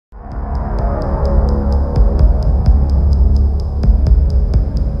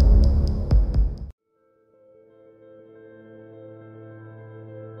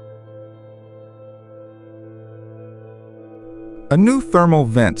A new thermal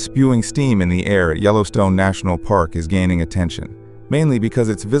vent spewing steam in the air at Yellowstone National Park is gaining attention, mainly because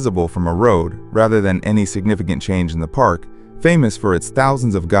it's visible from a road rather than any significant change in the park, famous for its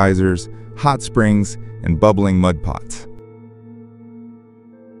thousands of geysers, hot springs, and bubbling mud pots.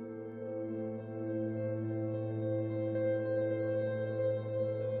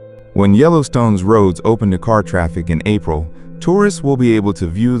 When Yellowstone's roads open to car traffic in April, tourists will be able to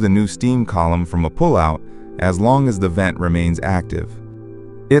view the new steam column from a pullout as long as the vent remains active.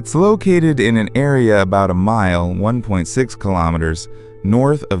 It's located in an area about a mile (1.6 kilometers)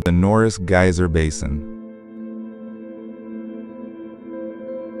 north of the Norris Geyser Basin.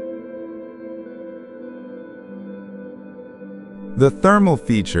 The thermal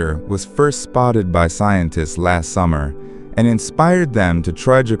feature was first spotted by scientists last summer and inspired them to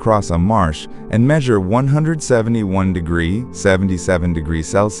trudge across a marsh and measure 171°(77 degrees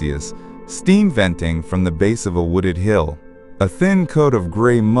Celsius) steam venting from the base of a wooded hill. A thin coat of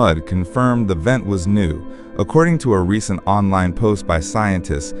gray mud confirmed the vent was new, according to a recent online post by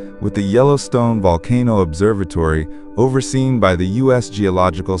scientists with the Yellowstone Volcano Observatory overseen by the U.S.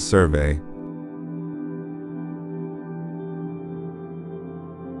 Geological Survey.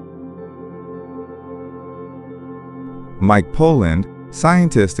 Mike Poland,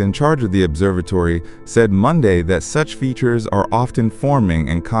 scientist in charge of the observatory, said Monday that such features are often forming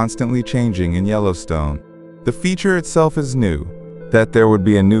and constantly changing in Yellowstone. The feature itself is new. That there would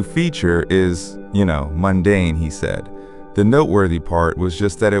be a new feature is, mundane, he said. The noteworthy part was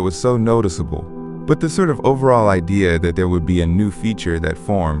just that it was so noticeable. But the sort of overall idea that there would be a new feature that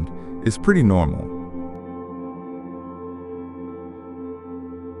formed is pretty normal.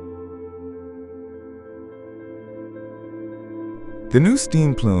 The new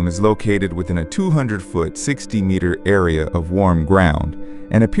steam plume is located within a 200-foot, 60-meter area of warm ground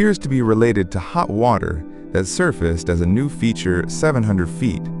and appears to be related to hot water that surfaced as a new feature 700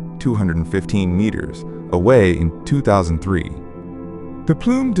 feet, 215 meters, away in 2003. The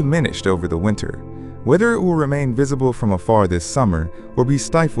plume diminished over the winter. Whether it will remain visible from afar this summer or be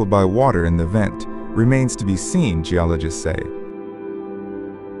stifled by water in the vent remains to be seen, geologists say.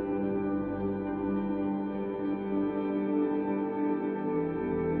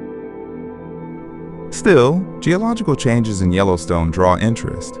 Still, geological changes in Yellowstone draw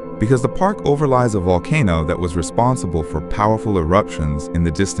interest because the park overlies a volcano that was responsible for powerful eruptions in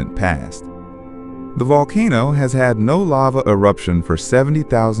the distant past. The volcano has had no lava eruption for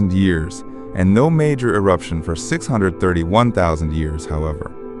 70,000 years and no major eruption for 631,000 years,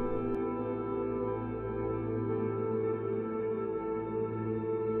 however.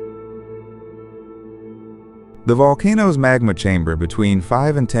 The volcano's magma chamber between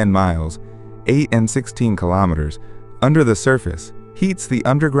 5 and 10 miles 8 and 16 kilometers under the surface heats the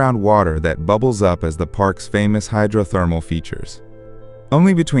underground water that bubbles up as the park's famous hydrothermal features.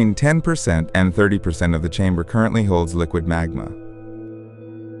 Only between 10% and 30% of the chamber currently holds liquid magma.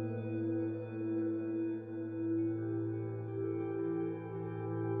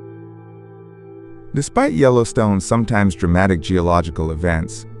 Despite Yellowstone's sometimes dramatic geological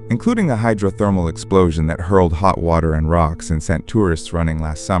events, including a hydrothermal explosion that hurled hot water and rocks and sent tourists running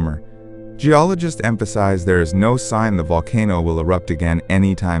last summer, geologists emphasize there is no sign the volcano will erupt again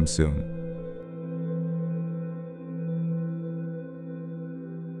anytime soon.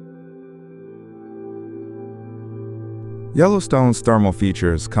 Yellowstone's thermal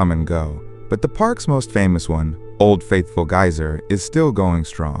features come and go, but the park's most famous one, Old Faithful Geyser, is still going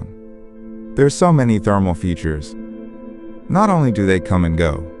strong. There's so many thermal features. Not only do they come and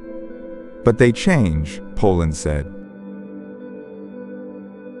go, but they change, Poland said.